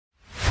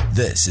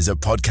This is a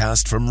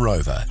podcast from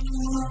Rover.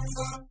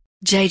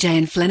 JJ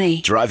and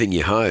Flinny. Driving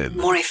you home.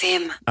 More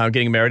FM. I'm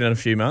getting married in a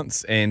few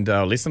months, and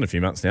less than a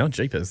few months now,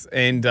 jeepers.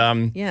 And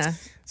Yeah.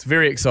 it's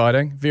very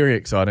exciting,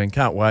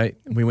 can't wait.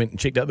 We went and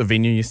checked out the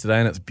venue yesterday,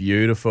 and it's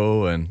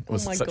beautiful, and it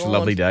was my such a God.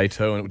 lovely day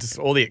too, and it was just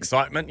all the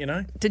excitement, you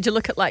know. Did you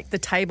look at like the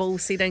table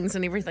settings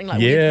and everything,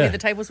 like Yeah. where the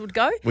tables would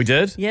go? We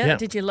did. Yeah.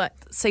 Did you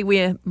see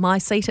where my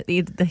seat at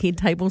the head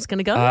table's going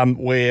to go?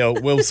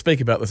 We'll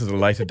speak about this at a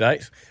later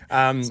date.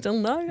 Still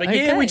no. But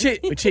okay. yeah, we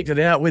checked it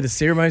out, where the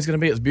ceremony's going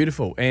to be. It's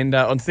beautiful. And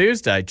on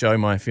Thursday, Joe,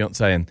 my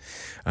fiance,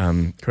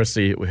 and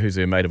Christy, who's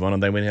her maid of honour,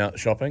 they went out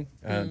shopping,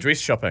 dress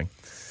shopping.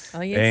 Oh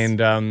yes.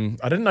 And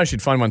I didn't know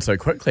she'd find one so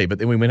quickly, but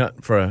then we went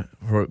out for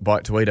a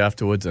bite to eat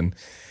afterwards, and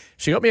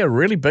she got me a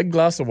really big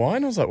glass of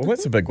wine. I was like, well,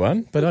 that's a big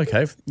one, but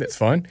okay, that's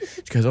fine.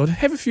 She goes, I'll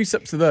have a few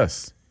sips of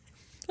this.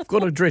 I've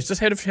got a dress,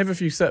 just have a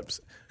few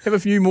sips. Have a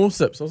few more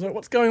sips. I was like,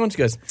 what's going on? She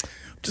goes,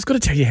 I've just got to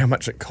tell you how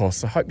much it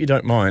costs. I hope you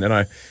don't mind.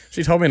 And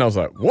she told me, and I was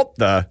like, what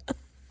the?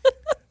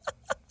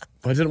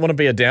 I didn't want to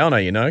be a downer,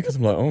 you know, because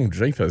I'm like, oh,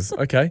 jeepers.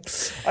 Okay.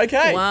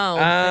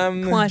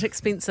 Wow. Quite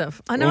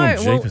expensive. I know.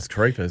 Oh, Well, jeepers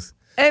creepers.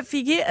 if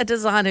you get a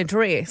designer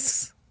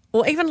dress,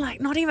 or even like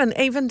not even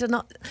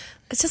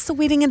it's just the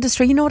wedding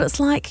industry. You know what it's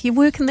like. You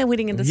work in the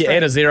wedding industry. You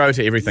add a zero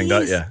to everything,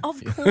 Yes,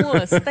 don't you? Of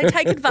course. They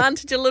take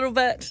advantage a little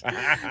bit. But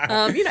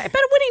a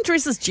wedding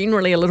dress is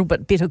generally a little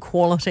bit better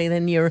quality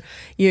than your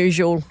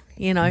usual,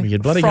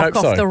 You'd bloody frock hope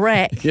off so. the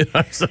rack. You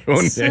know, so,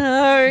 wouldn't you?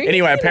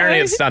 Anyway, apparently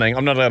it's stunning.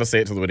 I'm not allowed to see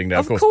it till the wedding day,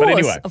 of course. But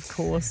anyway, of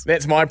course.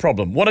 that's my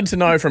problem. Wanted to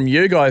know from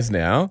you guys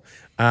now,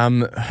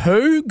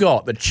 who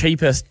got the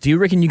cheapest? Do you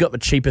reckon you got the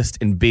cheapest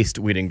and best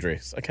wedding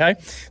dress? Okay,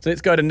 so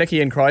let's go to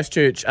Nikki in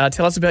Christchurch.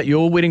 Tell us about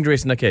your wedding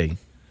dress, Nikki.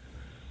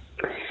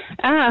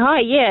 Hi,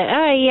 yeah.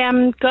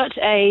 I got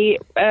a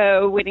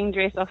wedding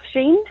dress off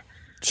Shein.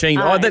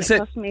 Shein. That's it it.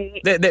 cost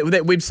me- That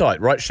website,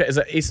 right? Is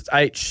it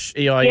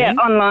SHEIN? Yeah,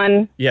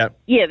 online. Yeah.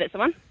 Yeah, that's the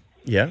one.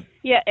 Yeah.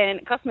 Yeah, and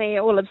it cost me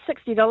all of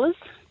 $60.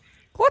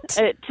 What?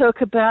 It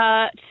took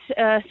about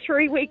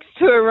 3 weeks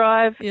to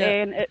arrive, Yeah.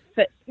 and it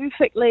fit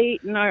perfectly.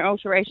 No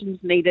alterations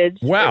needed.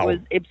 Wow. It was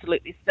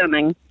absolutely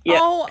stunning. Yeah.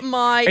 Oh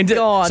my And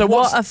God, so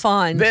what a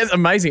find. That's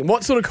amazing.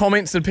 What sort of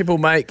comments did people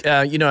make,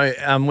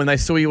 when they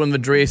saw you in the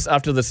dress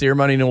after the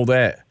ceremony and all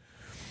that?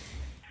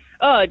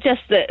 Oh,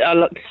 just that I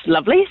looked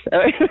lovely.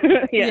 So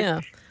yeah. Yeah.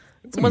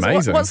 It's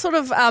amazing. What sort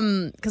of,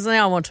 because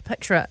now I want to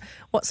picture it,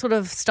 what sort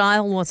of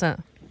style was it?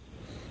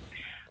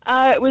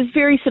 It was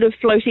very sort of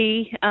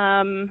floaty,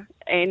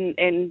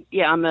 and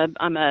yeah, I'm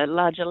a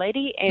larger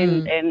lady,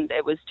 and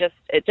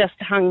it just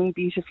hung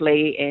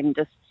beautifully, and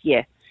just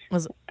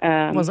Was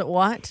it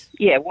white?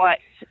 Yeah, white.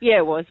 Yeah,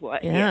 it was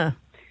white. Yeah.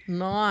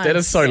 Nice. That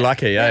is so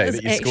lucky, That eh? is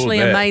that you scored actually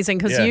that. amazing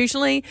because Yeah.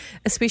 usually,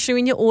 especially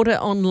when you order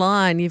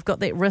online, you've got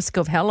that risk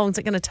of how long is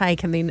it going to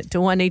take, and then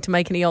do I need to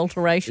make any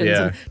alterations?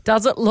 Yeah. And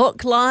does it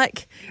look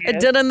like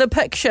it did in the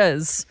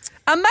pictures?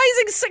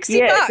 Amazing, $60.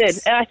 Yeah, it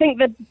did. And I think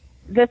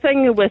the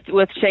thing with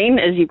Shein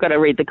is you've got to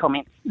read the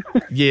comments.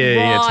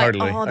 Yeah, Right.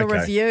 totally. Oh, the Okay.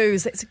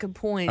 reviews. That's a good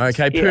point.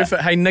 Okay, Yeah.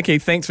 perfect. Hey, Nikki,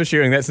 thanks for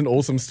sharing. That's an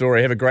awesome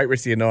story. Have a great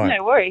rest of your night.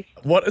 No worries.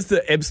 What is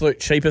the absolute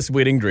cheapest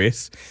wedding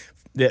dress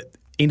that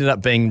ended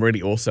up being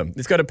really awesome?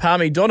 Let's go to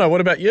Palmy. Donna, what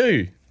about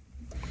you?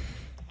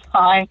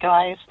 Hi,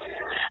 guys.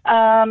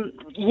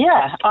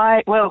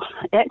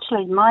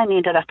 Actually, mine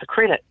ended up a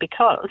credit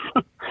because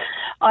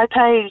I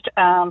paid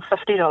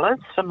 $50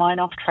 for mine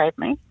off Trade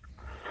Me.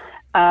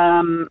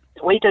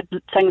 We did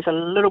things a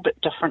little bit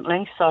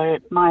differently. So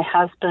my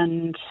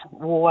husband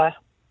wore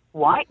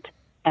white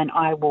and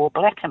I wore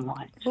black and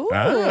white.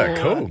 Ah,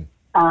 cool.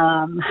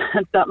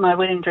 But my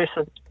wedding dress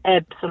was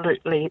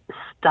absolutely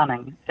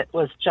stunning. It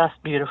was just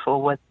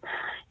beautiful with,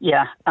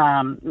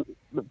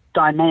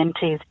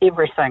 diamantes,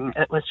 everything.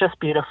 It was just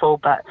beautiful,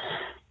 but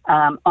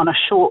on a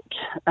short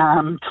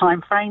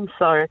time frame.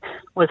 So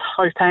was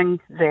hoping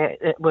that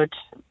it would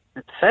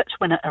fit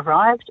when it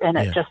arrived, and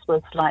it just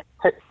was like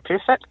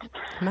perfect.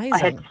 Amazing. I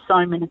had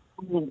so many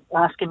people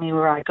asking me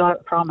where I got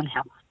it from and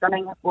how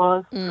stunning it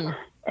was.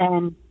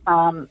 And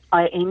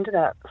I ended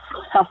up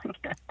selling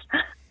it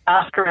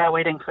after our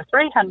wedding for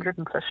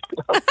 $350.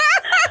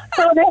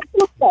 So that's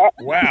just that.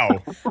 Wow.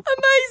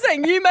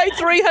 Amazing. You made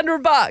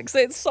 $300.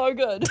 That's so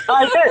good.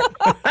 I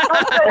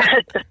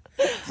did.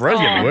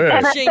 Brilliant work.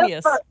 And it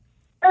Genius. just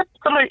was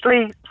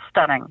absolutely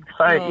stunning.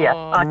 So,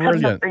 I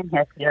couldn't have Brilliant. been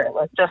happier. It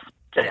was just,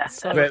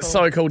 That's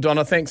so cool,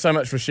 Donna. Thanks so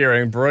much for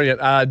sharing. Brilliant.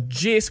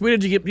 Jess,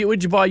 where'd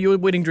you buy your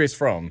wedding dress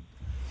from?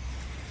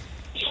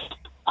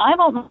 I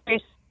bought my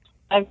dress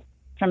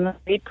from the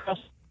Red Cross.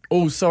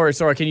 Oh, sorry.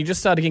 Can you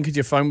just start again because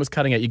your phone was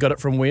cutting out? You got it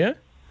from where?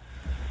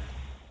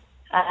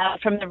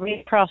 From the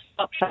Red Cross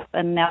Op Shop,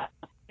 and now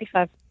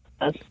 $35.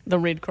 The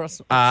Red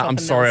Cross. I'm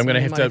sorry. I'm going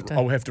to Nelson, have to.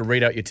 I'll have to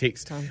read out your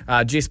text.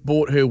 Jess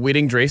bought her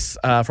wedding dress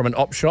from an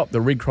op shop,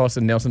 the Red Cross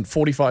in Nelson,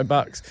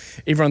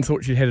 $45. Everyone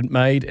thought she'd had it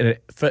made, and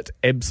it fit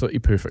absolutely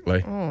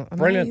perfectly. Oh,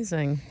 Brilliant.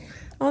 amazing.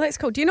 Oh, that's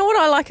cool. Do you know what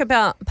I like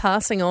about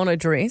passing on a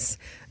dress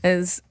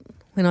is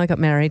when I got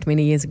married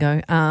many years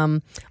ago.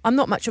 I'm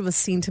not much of a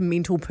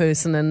sentimental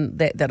person, and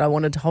that I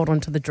wanted to hold on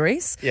to the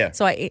dress. Yeah.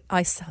 So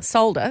I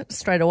sold it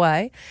straight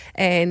away,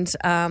 and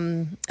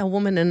a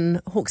woman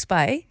in Hawke's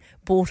Bay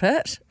bought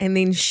it, and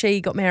then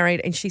she got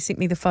married and she sent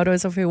me the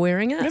photos of her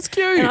wearing it. That's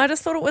cute. And I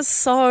just thought it was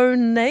so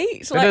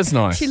neat. It is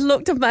nice. She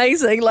looked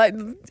amazing. Like,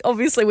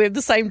 obviously we have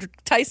the same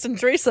taste in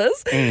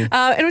dresses. And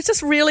it was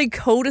just really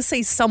cool to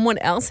see someone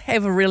else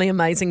have a really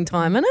amazing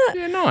time in it.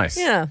 Yeah, nice.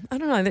 Yeah, I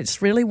don't know, that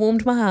just really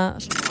warmed my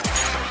heart.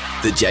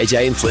 The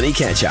JJ and Flinny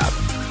catch up.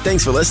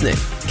 Thanks for listening.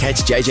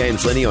 Catch JJ and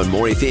Flinny on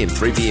More FM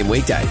 3 p.m.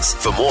 weekdays.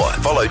 For more,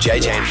 follow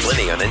JJ and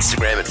Flinny on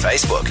Instagram and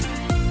Facebook.